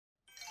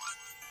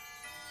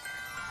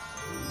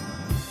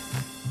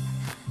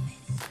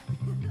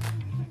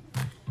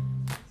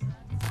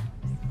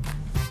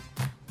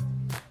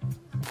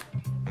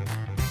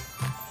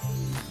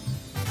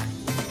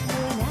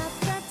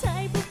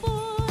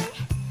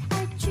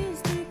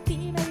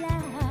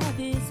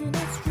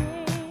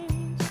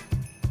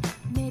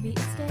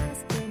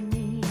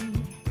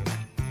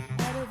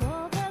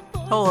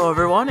Hello,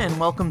 everyone, and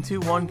welcome to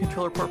One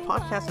Controller Report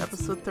Podcast,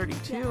 episode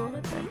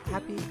 32. And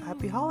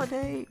happy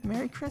holiday,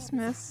 Merry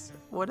Christmas,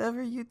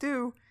 whatever you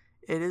do.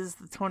 It is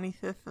the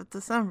 25th of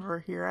December.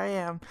 Here I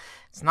am.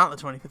 It's not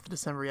the 25th of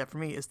December yet for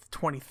me. It's the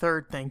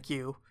 23rd. Thank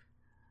you.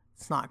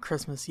 It's not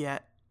Christmas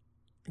yet,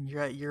 and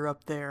you're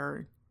up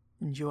there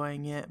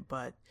enjoying it.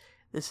 But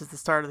this is the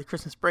start of the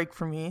Christmas break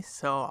for me,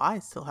 so I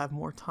still have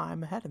more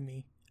time ahead of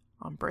me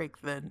on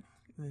break than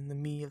the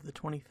me of the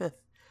 25th.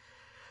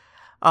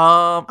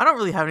 I don't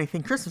really have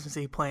anything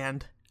Christmassy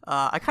planned.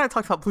 I kind of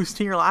talked about Blue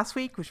Stinger last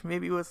week, which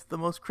maybe was the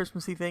most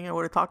Christmassy thing I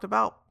would have talked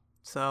about.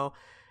 So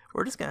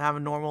we're just gonna have a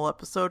normal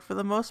episode for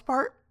the most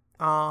part.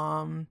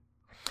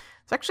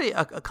 It's actually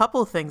a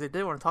couple of things I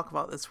did want to talk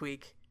about this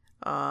week.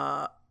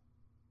 Right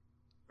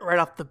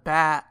off the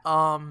bat,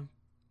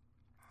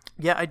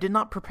 yeah, I did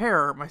not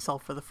prepare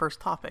myself for the first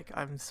topic.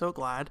 I'm so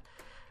glad.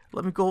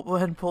 Let me go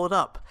ahead and pull it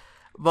up.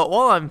 But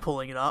while I'm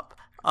pulling it up,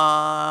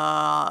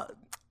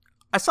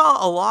 I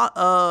saw a lot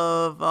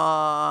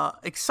of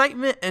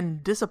excitement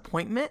and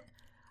disappointment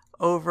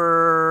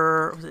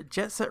over, was it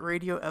Jet Set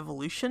Radio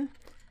Evolution?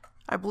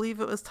 I believe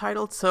it was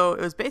titled. So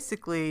it was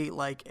basically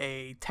like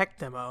a tech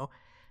demo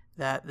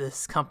that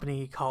this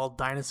company called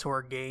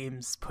Dinosaur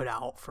Games put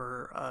out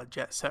for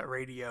Jet Set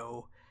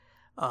Radio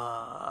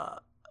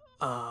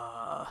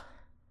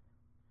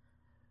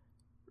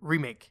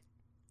remake.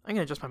 I'm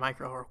gonna adjust my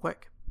micro real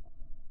quick.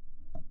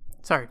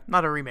 Sorry,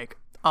 not a remake.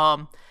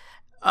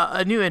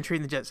 A new entry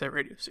in the Jet Set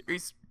Radio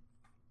series.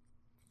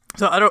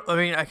 So I don't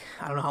know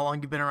how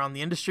long you've been around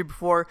the industry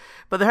before,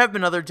 but there have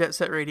been other Jet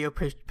Set Radio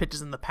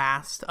pitches in the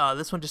past.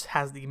 This one just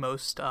has the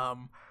most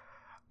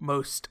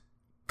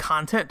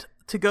content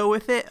to go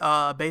with it.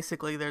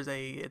 Basically,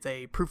 it's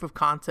a proof of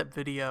concept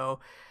video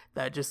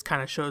that just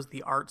kind of shows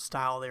the art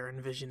style they're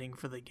envisioning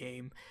for the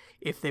game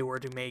if they were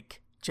to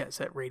make Jet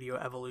Set Radio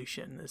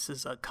Evolution. This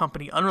is a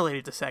company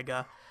unrelated to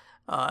Sega.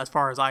 As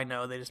far as I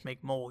know, they just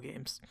make mobile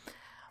games.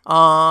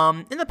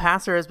 In the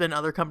past, there has been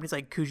other companies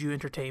like Kuju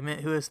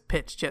Entertainment who has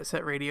pitched Jet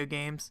Set Radio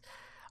games.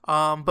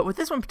 But with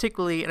this one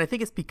particularly, and I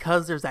think it's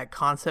because there's that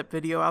concept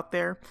video out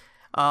there,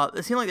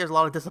 it seemed like there's a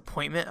lot of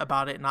disappointment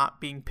about it not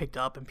being picked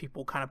up and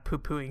people kind of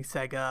poo-pooing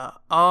Sega.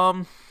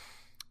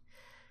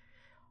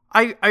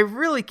 I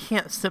really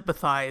can't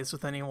sympathize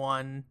with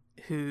anyone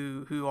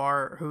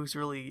who's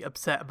really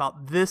upset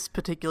about this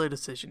particular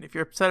decision. If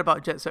you're upset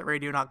about Jet Set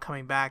Radio not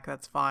coming back,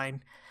 that's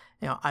fine.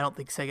 You know, I don't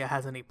think Sega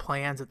has any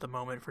plans at the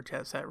moment for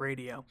Jet Set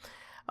Radio.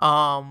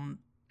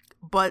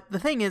 But the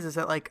thing is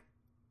that, like,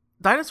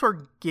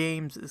 Dinosaur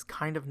Games is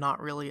kind of not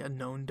really a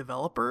known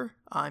developer.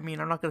 I mean,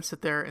 I'm not going to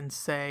sit there and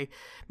say,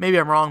 maybe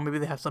I'm wrong, maybe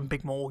they have some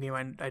big mobile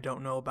game I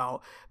don't know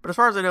about. But as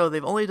far as I know,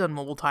 they've only done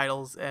mobile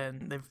titles,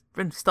 and they've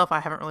been stuff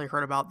I haven't really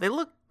heard about. They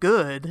look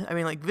good. I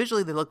mean, like,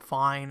 visually they look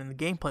fine, and the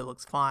gameplay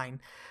looks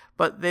fine.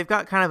 But they've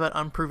got kind of an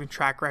unproven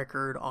track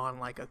record on,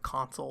 like, a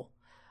console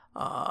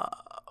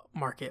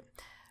market.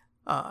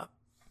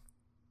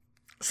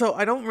 So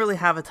I don't really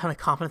have a ton of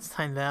confidence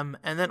behind them.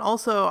 And then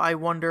also I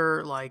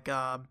wonder, like,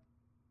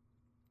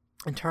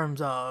 in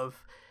terms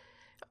of,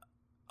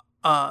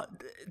 I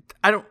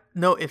don't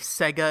know if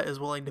Sega is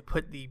willing to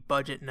put the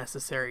budget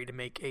necessary to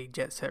make a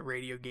Jet Set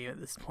Radio game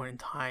at this point in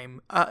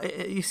time.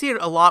 You see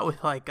it a lot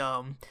with, like,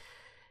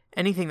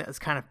 anything that's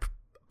kind of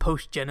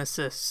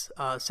post-Genesis.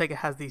 Sega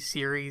has these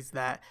series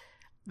that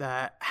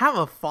have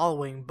a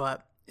following,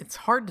 but it's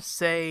hard to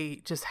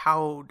say just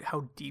how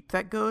deep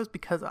that goes,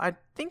 because I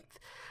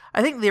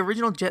think the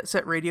original Jet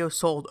Set Radio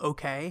sold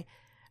okay,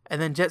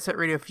 and then Jet Set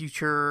Radio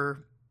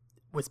Future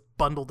was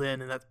bundled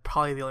in, and that's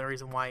probably the only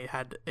reason why it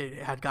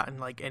had gotten,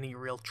 like, any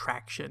real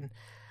traction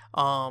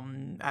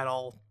at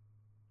all.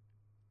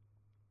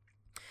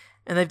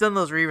 And they've done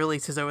those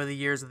re-releases over the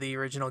years of the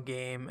original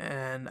game,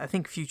 and I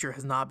think Future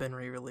has not been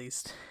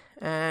re-released.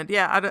 And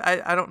yeah,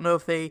 I don't know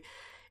if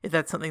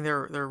that's something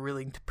they're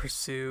willing to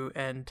pursue.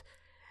 And,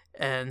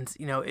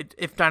 you know,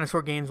 if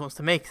Dinosaur Games wants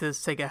to make this,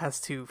 Sega has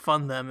to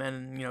fund them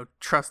and, you know,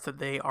 trust that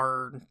they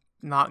are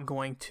not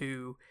going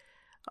to,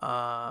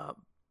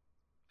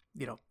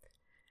 you know,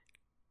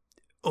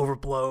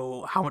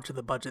 overblow how much of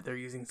the budget they're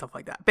using, stuff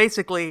like that.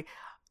 Basically,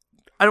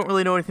 I don't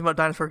really know anything about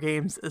Dinosaur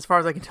Games. As far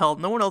as I can tell,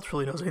 no one else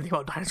really knows anything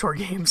about Dinosaur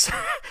Games.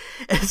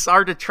 It's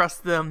hard to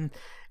trust them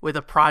with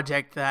a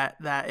project that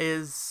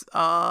is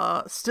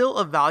still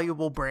a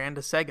valuable brand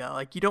to Sega.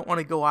 Like, you don't want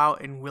to go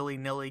out and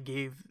willy-nilly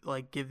give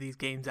these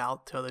games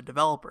out to other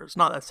developers.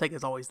 Not that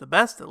Sega's always the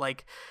best at,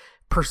 like,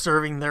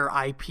 preserving their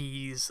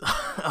IP's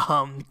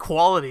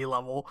quality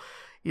level.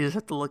 You just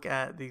have to look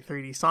at the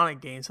 3D Sonic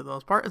games for the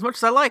most part. As much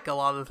as I like a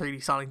lot of the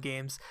 3D Sonic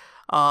games,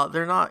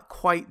 they're not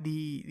quite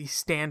the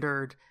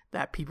standard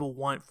that people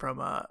want from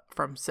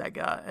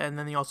Sega. And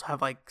then you also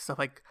have, like, stuff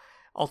like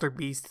Altered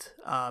Beast,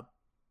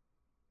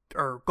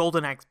 or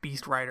Golden Axe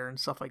Beast Rider and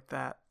stuff like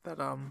that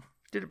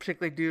didn't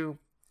particularly do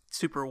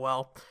super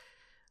well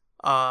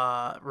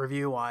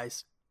review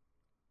wise.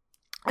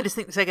 I just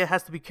think Sega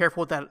has to be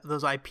careful with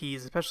those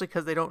IPs, especially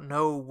because they don't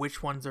know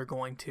which ones they're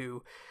going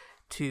to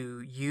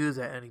use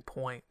at any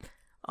point.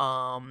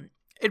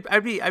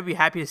 I'd be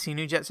happy to see a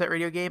new Jet Set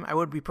Radio game. I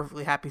would be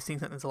perfectly happy seeing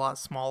something that's a lot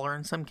smaller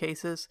in some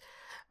cases.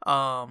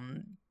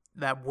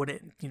 That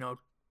wouldn't,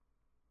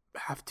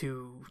 have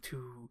to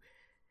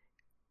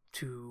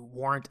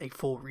warrant a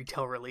full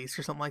retail release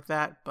or something like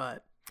that.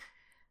 But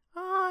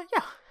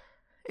yeah,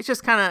 it's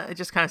just kind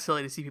of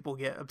silly to see people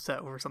get upset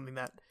over something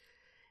that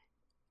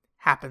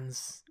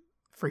happens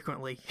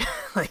frequently.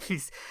 Like,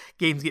 these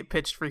games get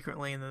pitched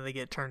frequently and then they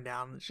get turned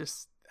down. It's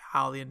just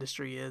how the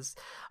industry is.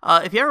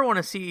 If you ever want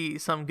to see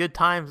some good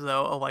times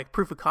though of like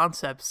proof of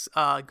concepts,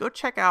 go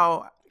check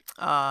out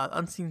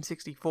Unseen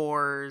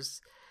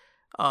 64's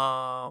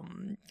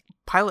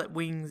Pilot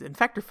Wings and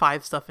Factor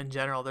 5 stuff in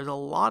general. There's a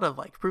lot of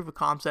like proof of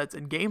concepts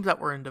and games that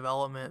were in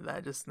development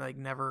that just like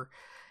never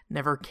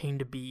came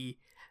to be,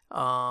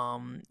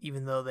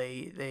 even though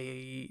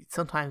they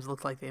sometimes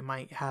look like they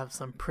might have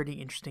some pretty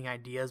interesting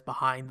ideas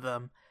behind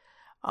them.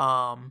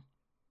 I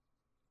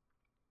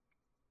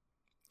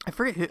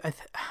forget who. I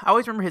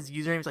always remember his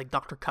username is like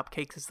Dr.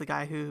 Cupcakes is the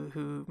guy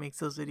who makes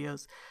those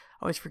videos.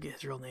 I always forget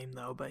his real name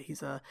though, but he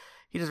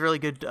does really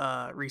good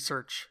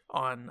research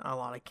on a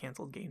lot of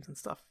canceled games and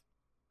stuff.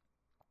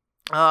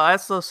 I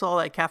also saw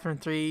that Catherine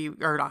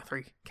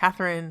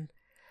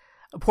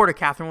Port of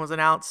Catherine was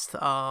announced.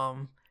 I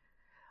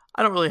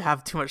don't really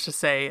have too much to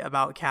say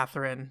about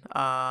Catherine.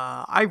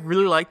 I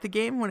really liked the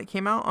game when it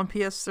came out on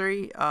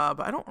PS3,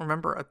 but I don't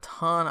remember a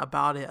ton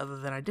about it other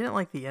than I didn't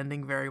like the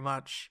ending very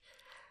much.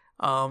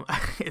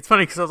 It's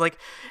funny because I was like,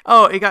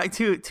 oh, it got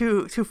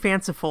too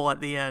fanciful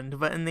at the end,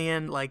 but in the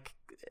end, like,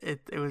 it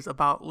was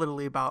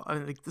literally about, I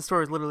mean, like, the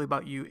story was literally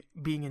about you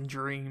being in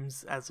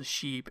dreams as a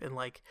sheep and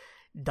like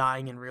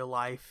dying in real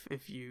life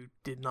if you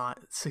did not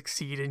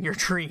succeed in your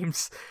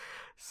dreams.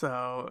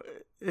 So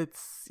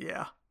it's,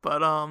 yeah,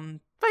 but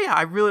yeah,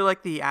 I really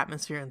like the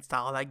atmosphere and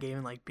style of that game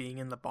and like being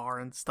in the bar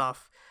and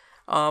stuff.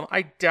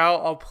 I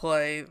doubt I'll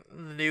play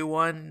the new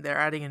one. They're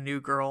adding a new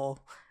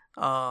girl,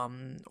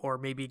 or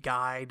maybe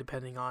guy,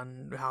 depending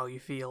on how you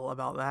feel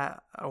about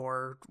that,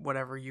 or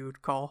whatever you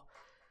would call.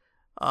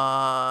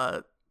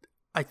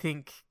 I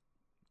think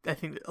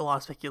a lot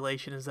of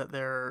speculation is that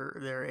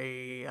they're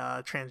a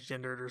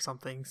transgendered or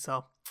something.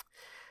 So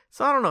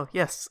I don't know.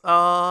 Yes.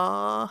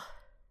 I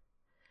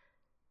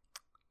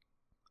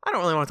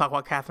don't really want to talk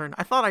about Catherine.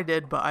 I thought I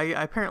did, but I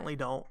apparently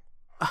don't.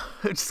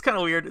 It's just kind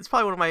of weird. It's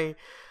probably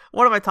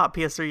one of my top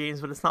PS3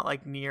 games, but it's not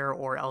like Nier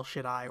or El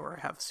Shaddai where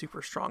I have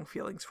super strong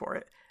feelings for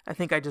it. I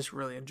think I just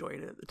really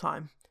enjoyed it at the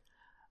time.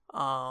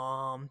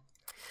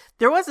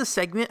 There was a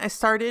segment I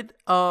started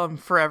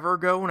forever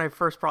ago when I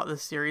first brought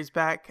this series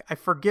back. I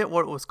forget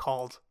what it was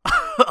called.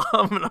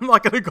 And I'm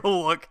not gonna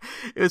go look.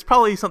 It was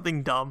probably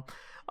something dumb.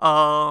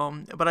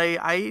 But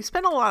I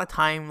spend a lot of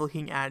time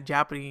looking at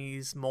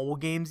Japanese mobile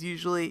games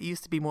usually. It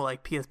used to be more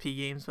like PSP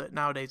games, but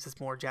nowadays it's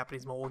more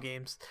Japanese mobile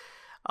games.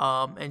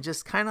 And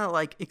just kind of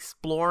like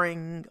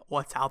exploring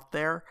what's out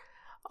there.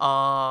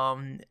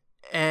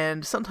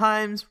 And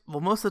sometimes,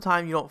 well, most of the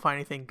time you don't find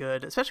anything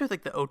good, especially with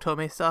like the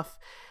Otome stuff.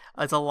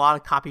 It's a lot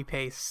of copy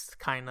paste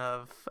kind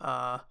of,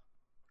 I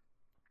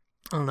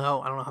don't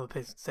know how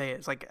to say it.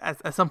 It's like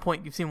at some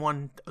point you've seen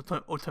one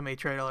Otome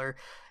trailer,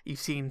 you've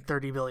seen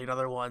 30 billion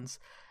other ones.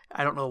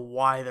 I don't know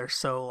why they're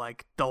so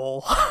like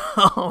dull.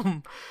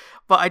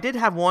 But I did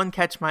have one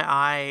catch my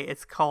eye.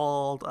 It's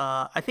called,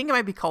 I think it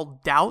might be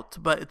called Doubt,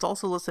 but it's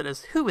also listed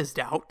as Who is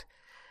Doubt?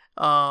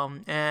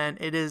 And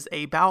it is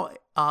about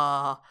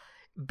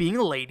being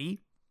a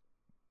lady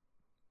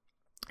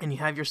and you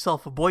have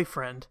yourself a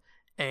boyfriend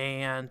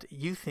and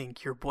you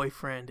think your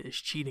boyfriend is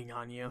cheating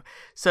on you.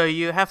 So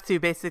you have to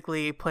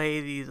basically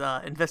play these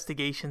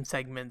investigation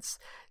segments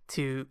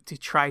to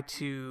try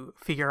to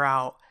figure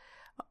out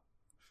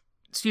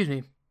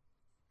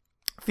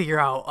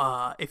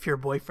if your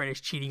boyfriend is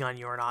cheating on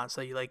you or not.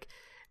 So you like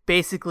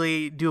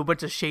basically do a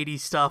bunch of shady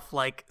stuff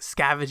like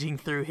scavenging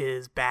through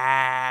his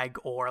bag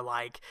or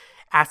like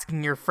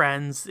asking your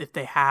friends if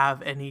they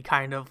have any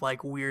kind of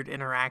like weird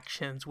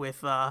interactions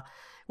with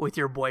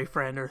your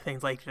boyfriend or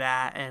things like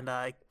that,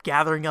 and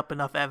gathering up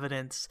enough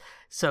evidence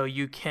so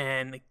you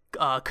can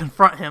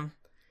confront him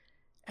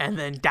and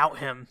then doubt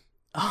him.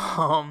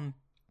 I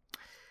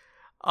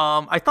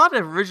thought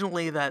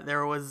originally that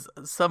there was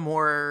some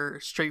more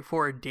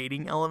straightforward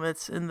dating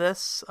elements in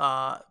this,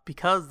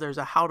 because there's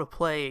a how to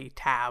play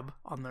tab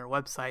on their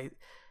website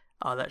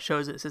that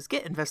shows it says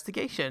get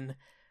investigation,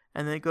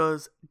 and then it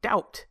goes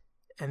doubt,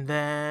 and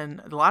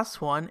then the last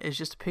one is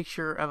just a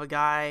picture of a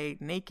guy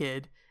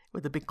naked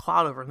with a big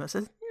cloud over him that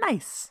says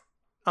nice.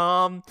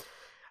 So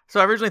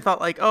I originally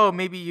thought like, oh,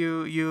 maybe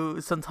you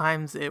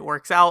sometimes it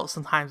works out,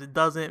 sometimes it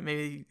doesn't.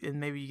 Maybe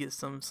you get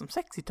some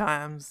sexy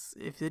times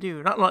if they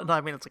do. Not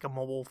I mean it's like a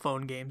mobile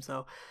phone game,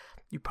 so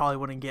you probably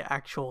wouldn't get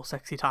actual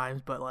sexy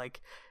times. But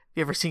like, have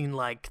you ever seen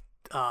like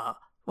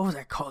what was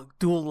that called?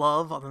 Dual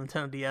Love on the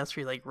Nintendo DS,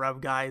 where you like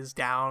rub guys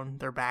down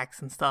their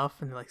backs and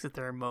stuff, and they like sit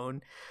there and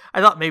moan.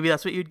 I thought maybe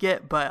that's what you'd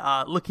get,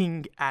 but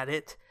looking at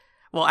it,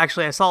 well,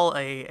 actually, I saw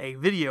a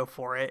video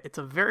for it. It's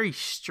a very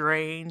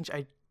strange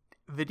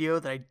video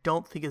that I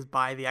don't think is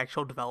by the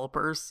actual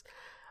developers.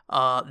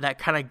 that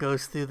kind of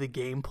goes through the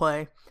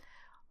gameplay.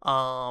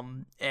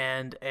 And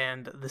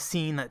the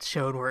scene that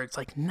showed where it's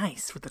like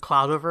nice with the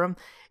cloud over him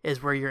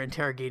is where you're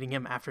interrogating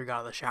him after he got out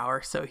of the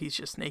shower. So he's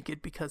just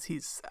naked because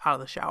he's out of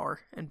the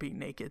shower and being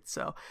naked.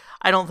 So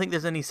I don't think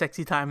there's any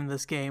sexy time in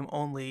this game,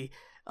 only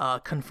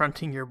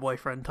confronting your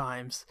boyfriend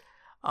times.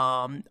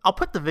 I'll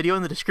put the video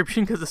in the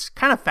description because it's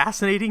kind of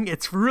fascinating.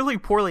 It's really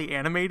poorly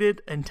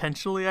animated,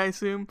 intentionally, I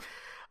assume.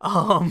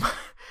 And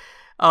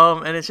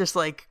it's just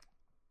like,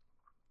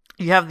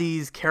 you have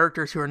these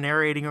characters who are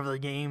narrating over the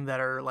game that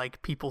are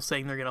like people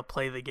saying they're gonna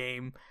play the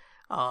game,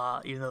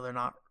 even though they're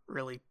not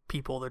really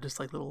people. They're just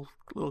like little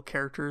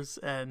characters,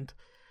 and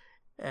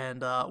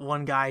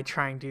one guy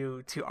trying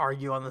to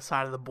argue on the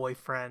side of the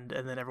boyfriend,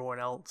 and then everyone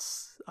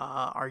else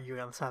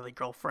arguing on the side of the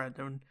girlfriend,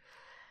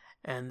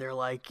 and they're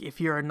like, if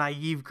you're a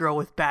naive girl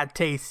with bad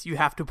taste, you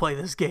have to play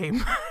this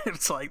game.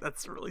 It's like,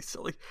 that's really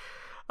silly.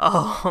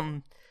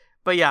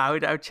 But yeah, I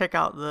would check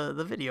out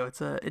the video.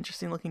 It's an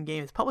interesting looking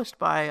game. It's published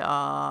by,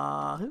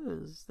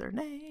 who is their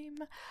name?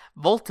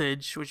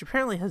 Voltage, which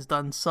apparently has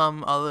done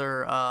some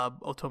other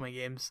Otome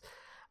games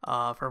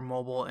for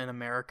mobile in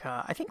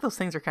America. I think those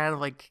things are kind of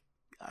like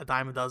a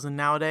dime a dozen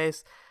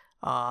nowadays,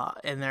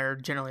 and they're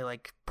generally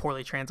like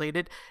poorly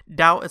translated.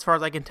 Doubt, as far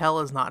as I can tell,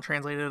 is not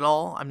translated at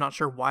all. I'm not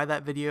sure why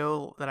that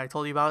video that I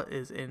told you about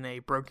is in a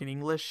broken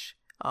English.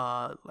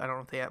 I don't know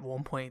if they at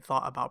one point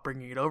thought about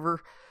bringing it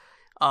over.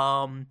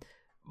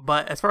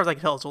 But as far as I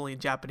can tell, it's only in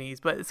Japanese.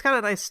 But it's got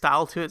a nice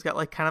style to it. It's got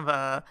like kind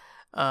of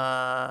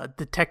a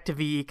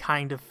detective-y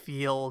kind of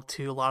feel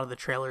to a lot of the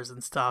trailers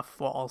and stuff,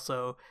 while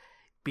also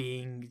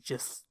being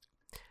just,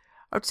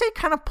 I would say,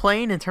 kind of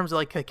plain in terms of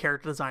like the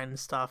character design and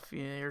stuff.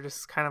 You know, you're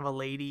just kind of a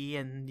lady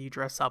and you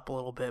dress up a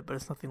little bit, but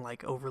it's nothing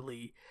like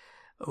overly,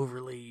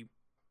 blown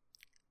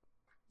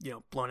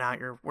out.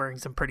 You're wearing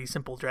some pretty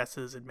simple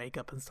dresses and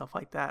makeup and stuff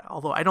like that.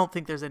 Although I don't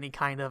think there's any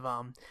kind of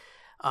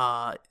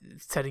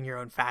setting your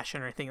own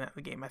fashion or anything in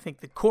the game. I think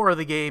the core of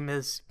the game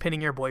is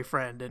pinning your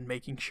boyfriend and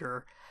making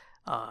sure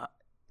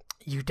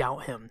you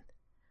doubt him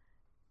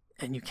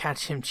and you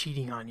catch him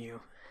cheating on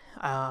you.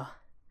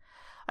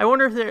 I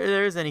wonder if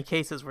there's any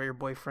cases where your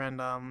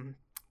boyfriend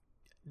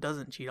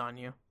doesn't cheat on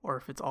you, or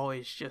if it's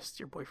always just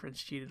your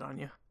boyfriend's cheated on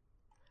you.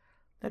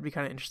 That'd be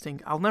kind of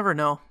interesting. I'll never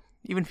know.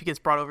 Even if he gets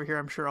brought over here,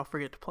 I'm sure I'll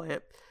forget to play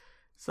it.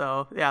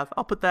 So yeah,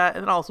 I'll put that,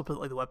 and then I'll also put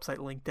like the website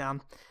link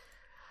down.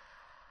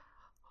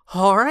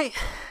 All right,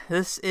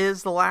 this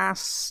is the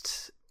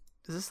last.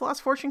 Is this the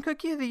last fortune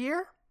cookie of the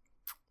year?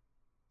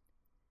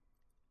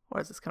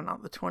 What is this coming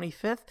out? The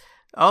 25th?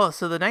 Oh,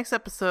 so the next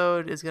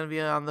episode is going to be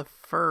on the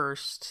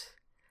 1st.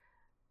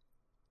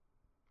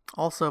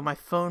 Also, my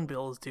phone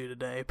bill is due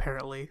today,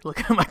 apparently. Look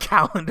at my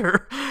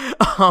calendar.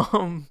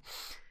 I'm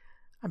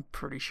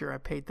pretty sure I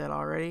paid that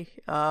already.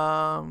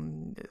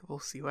 We'll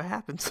see what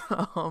happens.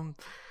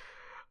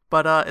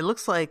 But it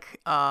looks like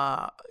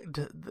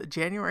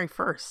January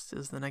 1st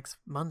is the next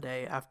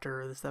Monday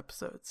after this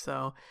episode.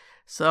 So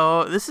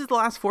this is the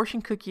last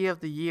fortune cookie of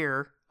the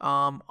year.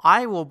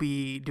 I will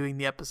be doing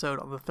the episode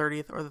on the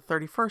 30th or the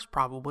 31st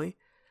probably.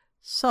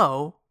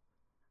 So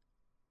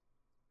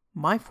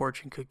my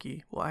fortune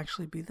cookie will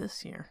actually be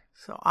this year.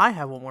 So I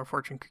have one more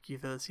fortune cookie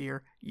for this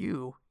year.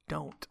 You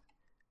don't.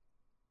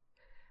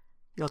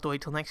 You'll have to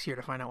wait till next year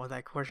to find out what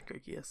that fortune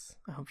cookie is.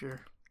 I hope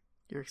you're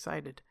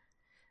excited.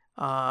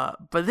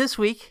 But this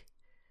week,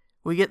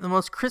 we get the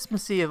most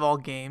Christmassy of all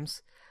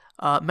games,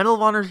 Medal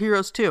of Honor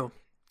Heroes 2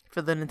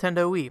 for the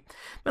Nintendo Wii.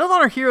 Medal of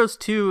Honor Heroes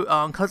 2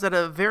 comes at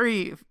a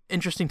very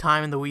interesting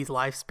time in the Wii's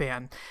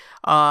lifespan.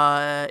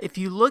 If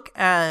you look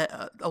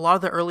at a lot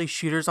of the early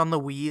shooters on the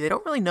Wii, they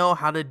don't really know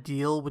how to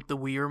deal with the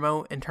Wii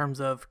remote in terms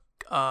of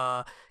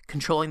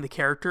controlling the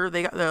character.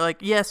 They're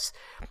like, yes,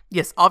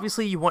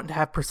 obviously you want to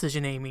have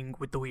precision aiming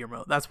with the Wii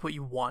remote. That's what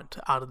you want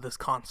out of this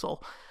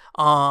console.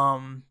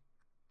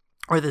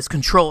 Or this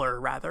controller,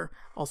 rather.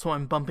 Also,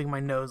 I'm bumping my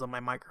nose on my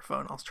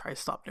microphone. I'll try to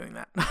stop doing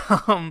that.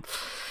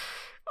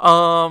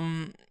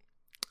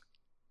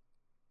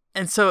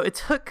 And so it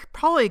took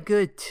probably a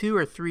good 2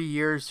 or 3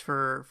 years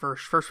for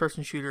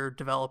first-person shooter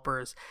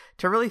developers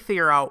to really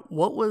figure out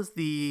what was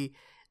the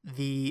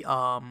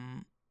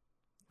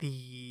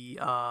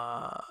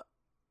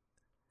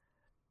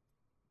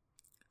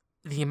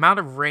amount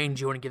of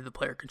range you want to give the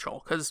player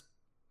control. Because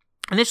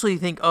initially you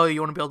think, oh, you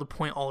want to be able to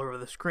point all over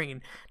the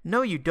screen.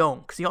 No, you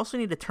don't, because you also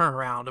need to turn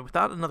around. And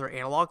without another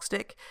analog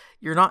stick,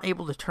 you're not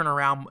able to turn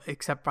around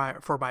except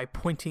by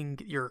pointing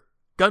your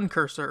gun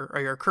cursor or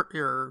your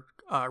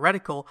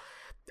reticle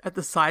at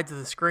the sides of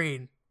the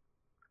screen.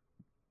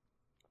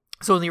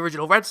 So in the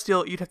original Red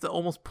Steel, you'd have to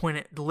almost point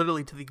it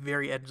literally to the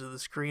very edge of the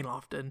screen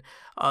often.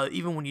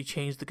 Even when you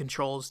change the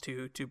controls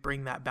to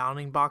bring that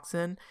bounding box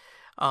in,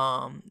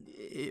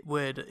 it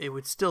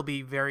would still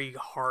be very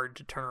hard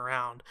to turn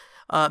around.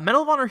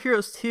 Medal of Honor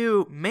Heroes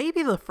 2 may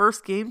be the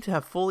first game to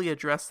have fully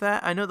addressed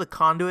that. I know the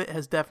Conduit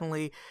has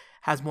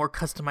more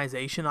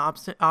customization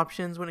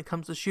options when it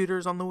comes to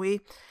shooters on the Wii.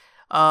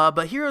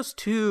 But Heroes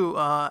 2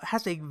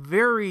 has a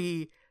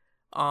very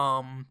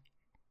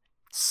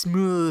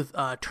smooth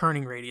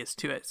turning radius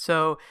to it.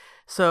 So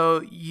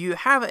you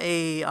have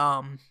a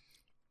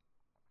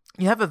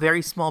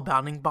very small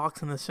bounding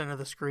box in the center of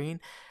the screen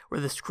where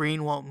the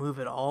screen won't move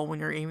at all when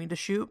you're aiming to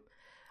shoot.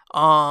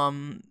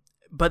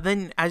 But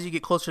then as you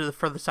get closer to the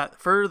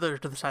further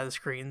to the side of the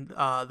screen,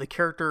 the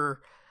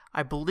character,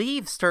 I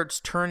believe, starts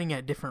turning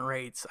at different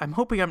rates. I'm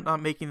hoping I'm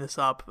not making this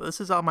up. This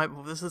is coming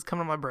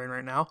to my brain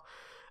right now.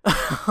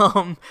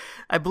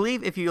 I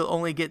believe if you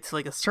only get to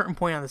like a certain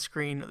point on the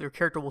screen, your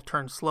character will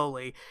turn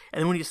slowly, and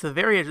then when you get to the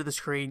very edge of the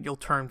screen, you'll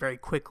turn very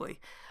quickly.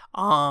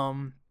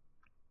 So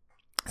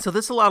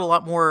this allowed a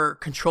lot more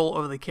control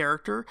over the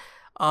character,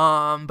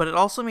 but it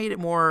also made it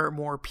more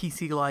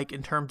PC-like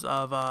in terms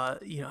of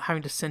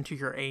having to center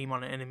your aim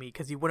on an enemy,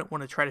 because you wouldn't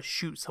want to try to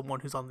shoot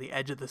someone who's on the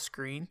edge of the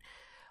screen.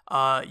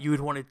 You would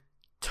want to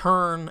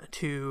turn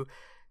to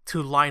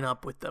line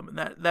up with them, and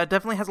that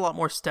definitely has a lot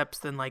more steps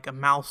than like a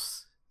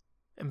mouse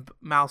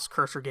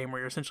cursor game where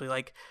you're essentially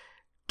like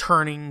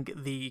turning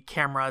the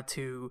camera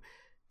to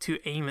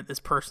aim at this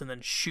person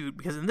then shoot,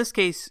 because in this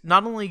case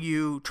not only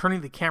you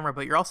turning the camera,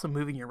 but you're also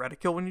moving your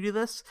reticule when you do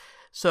this,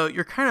 so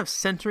you're kind of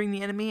centering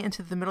the enemy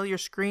into the middle of your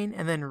screen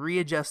and then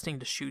readjusting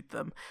to shoot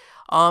them.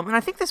 And I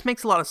think this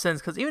makes a lot of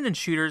sense, because even in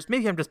shooters,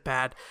 maybe I'm just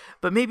bad,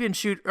 but maybe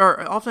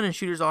often in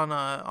shooters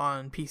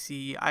on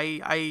PC,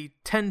 I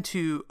tend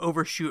to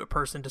overshoot a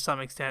person to some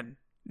extent,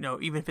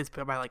 even if it's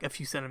by like a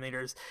few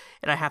centimeters,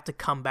 and I have to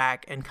come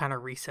back and kind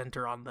of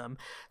recenter on them.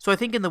 So I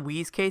think in the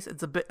Wii's case,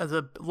 it's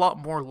a lot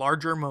more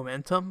larger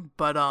momentum,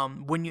 but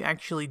when you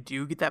actually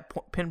do get that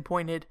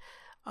pinpoint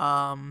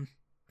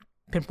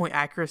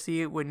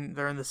accuracy when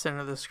they're in the center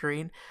of the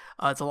screen,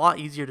 it's a lot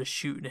easier to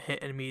shoot and hit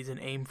enemies and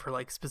aim for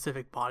like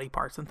specific body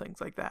parts and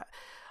things like that.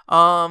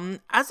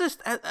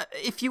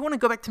 If you want to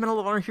go back to Medal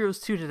of Honor Heroes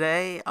 2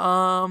 today,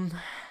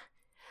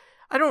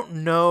 I don't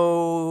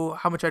know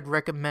how much I'd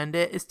recommend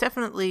it. It's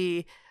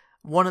definitely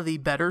one of the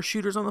better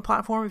shooters on the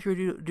platform. If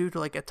you were to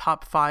like a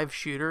top 5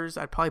 shooters,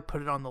 I'd probably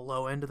put it on the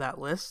low end of that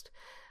list.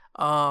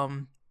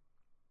 But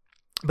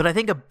I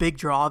think a big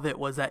draw of it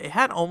was that it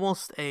had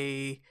almost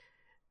a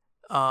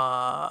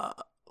I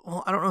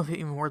don't know if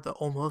even word the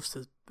almost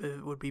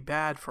it would be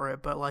bad for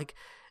it, but like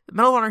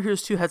Medal of Honor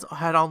Heroes 2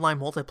 had online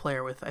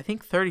multiplayer with I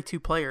think 32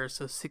 players,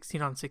 so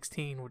 16 on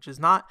 16, which is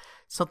not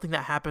something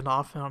that happened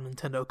often on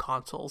Nintendo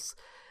consoles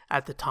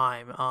at the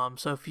time.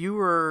 So if you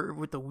were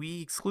with the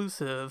Wii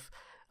exclusive,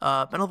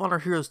 Medal of Honor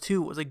Heroes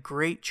 2 was a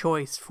great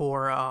choice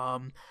for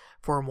a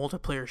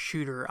multiplayer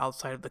shooter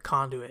outside of the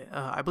Conduit.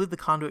 I believe the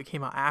Conduit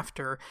came out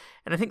after,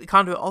 and I think the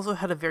Conduit also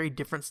had a very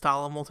different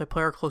style of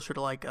multiplayer, closer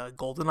to like a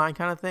GoldenEye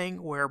kind of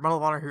thing, where Medal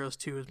of Honor Heroes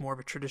 2 is more of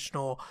a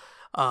traditional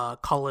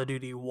Call of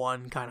Duty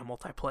 1 kind of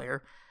multiplayer,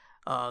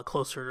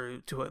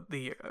 closer to what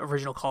the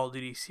original Call of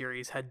Duty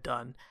series had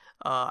done.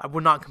 I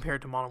would not compare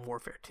it to Modern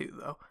Warfare 2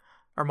 though,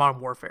 or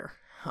Modern Warfare.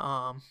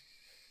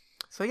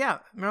 So yeah,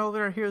 Medal of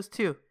Honor Heroes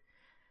 2.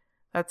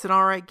 That's an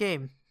alright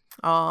game.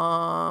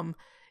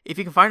 If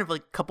you can find it for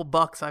like a couple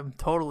bucks, I'm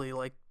totally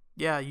like,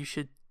 yeah, you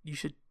should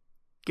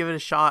give it a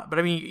shot. But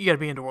I mean, you gotta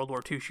be into World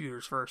War II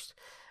shooters first.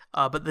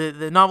 But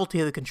the novelty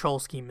of the control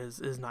scheme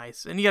is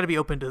nice, and you gotta be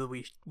open to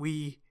the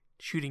Wii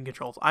shooting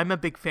controls. I'm a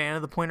big fan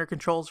of the pointer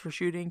controls for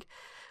shooting.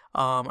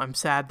 I'm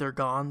sad they're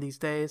gone these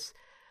days.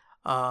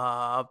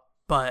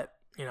 But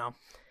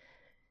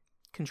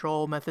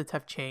control methods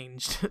have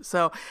changed.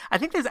 So I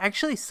think there's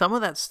actually some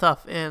of that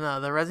stuff in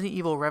the Resident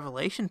Evil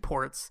Revelation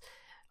ports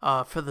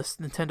for the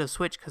Nintendo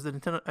Switch, because I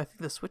think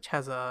the Switch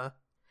has I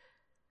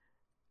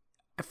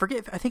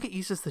think it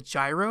uses the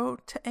gyro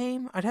to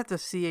aim. I'd have to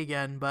see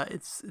again, but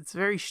it's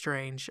very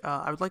strange.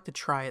 I would like to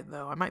try it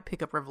though. I might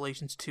pick up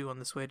Revelations 2 on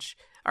the Switch.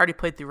 I already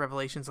played through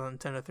Revelations on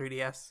Nintendo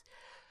 3DS,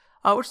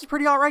 which is a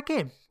pretty alright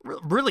game.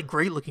 Really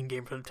great looking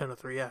game for Nintendo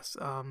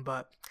 3DS.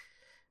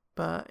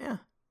 But yeah.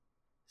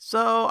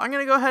 So I'm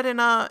going to go ahead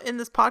and end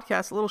this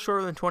podcast a little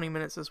shorter than 20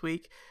 minutes this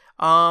week.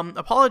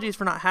 Apologies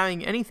for not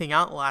having anything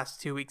out the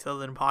last 2 weeks other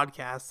than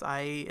podcasts.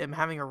 I am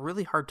having a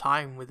really hard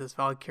time with this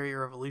Valkyria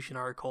Revolution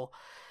article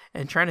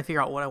and trying to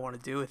figure out what I want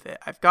to do with it.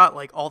 I've got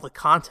like all the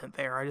content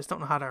there. I just don't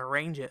know how to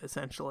arrange it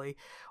essentially,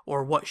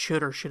 or what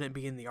should or shouldn't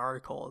be in the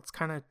article. It's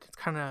kind of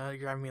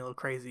driving me a little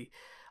crazy.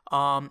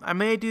 I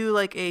may do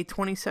like a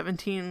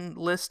 2017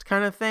 list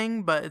kind of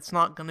thing, but it's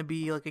not going to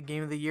be like a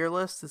Game of the Year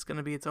list. It's going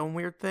to be its own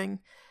weird thing.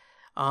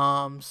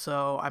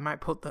 So I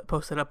might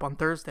post it up on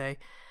Thursday,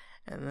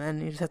 and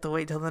then you just have to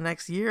wait till the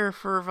next year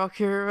for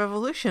Valkyria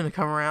Revolution to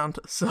come around.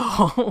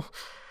 So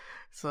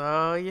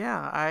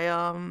yeah,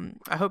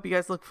 I hope you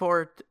guys look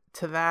forward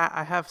to that.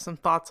 I have some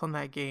thoughts on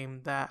that game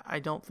that I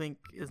don't think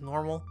is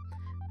normal,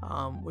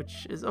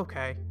 which is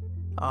okay.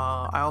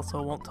 I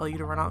also won't tell you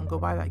to run out and go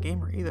buy that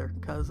game either,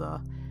 because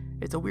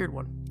it's a weird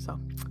one. So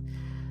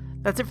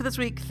that's it for this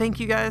week. Thank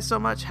you guys so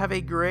much. Have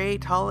a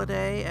great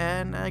holiday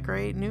and a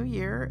great new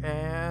year,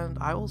 and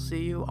I will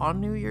see you on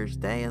New Year's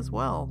Day as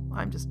well.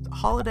 I'm just a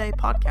holiday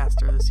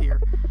podcaster this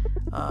year.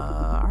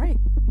 All right,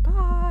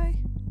 bye.